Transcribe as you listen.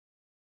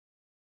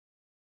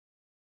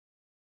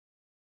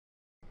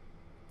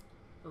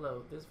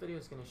Hello, this video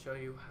is going to show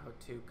you how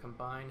to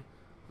combine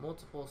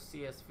multiple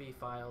CSV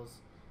files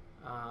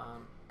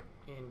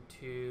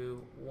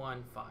into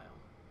one file.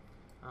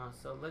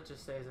 So let's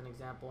just say, as an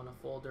example, in a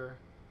folder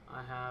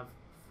I have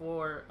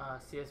 4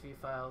 CSV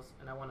files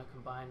and I want to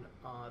combine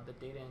the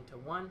data into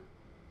one.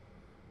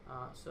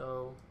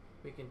 So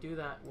we can do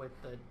that with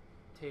the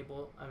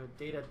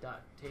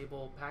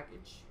data.table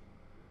package.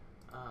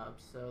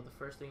 So the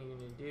first thing you're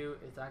going to do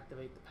is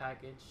activate the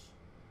package,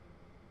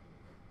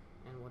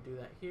 and we'll do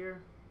that here.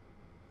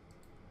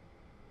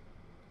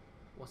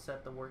 We'll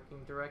set the working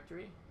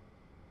directory,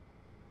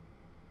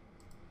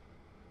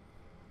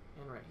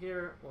 and right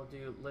here we'll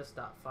do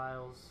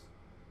list.files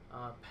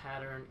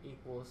pattern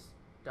equals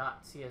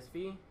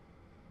 .csv,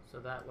 so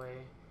that way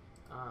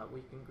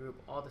we can group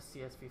all the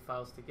CSV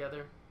files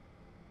together.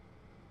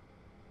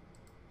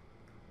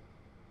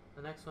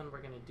 The next one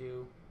we're going to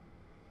do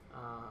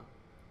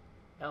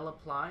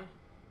lapply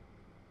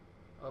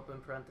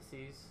open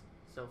parentheses,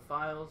 so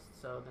files,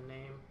 so the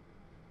name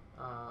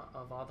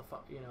of all the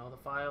the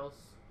files,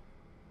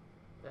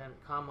 then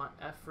comma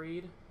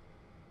fread,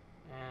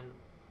 and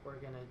we're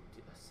gonna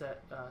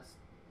set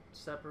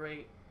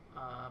separate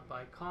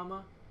by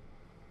comma.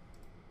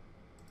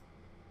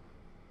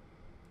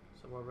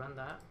 So we'll run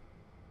that.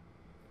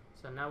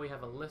 So now we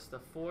have a list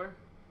of 4,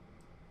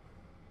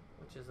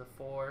 which is the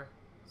 4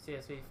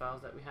 CSV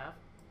files that we have.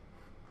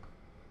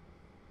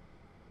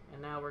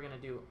 And now we're gonna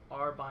do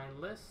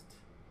rbind list.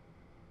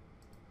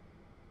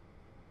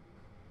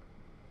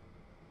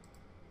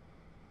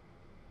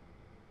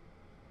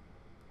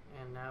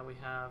 And now we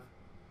have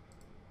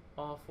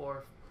all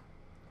 4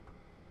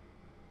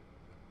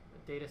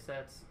 data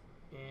sets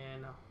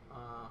in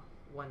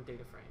one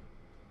data frame.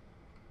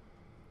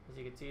 As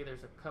you can see,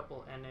 there's a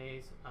couple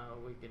NAs.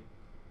 We could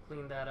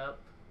clean that up.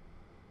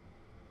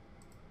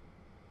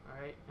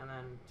 Alright, and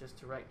then just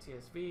to write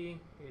CSV,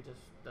 you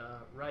just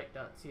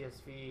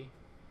write.csv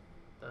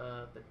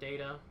the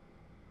data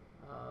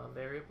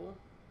variable,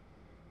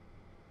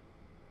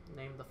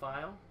 name the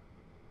file.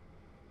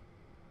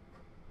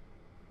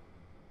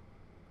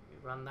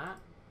 Run that.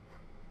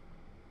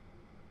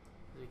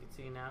 As you can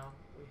see, now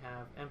we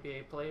have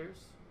NBA players,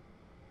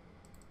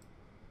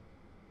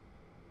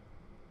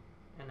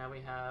 and now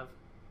we have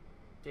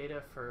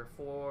data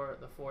for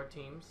the 4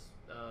 teams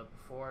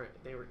before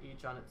they were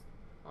each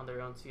on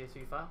their own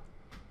CSV file,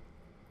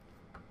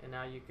 and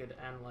now you could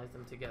analyze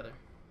them together.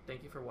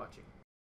 Thank you for watching.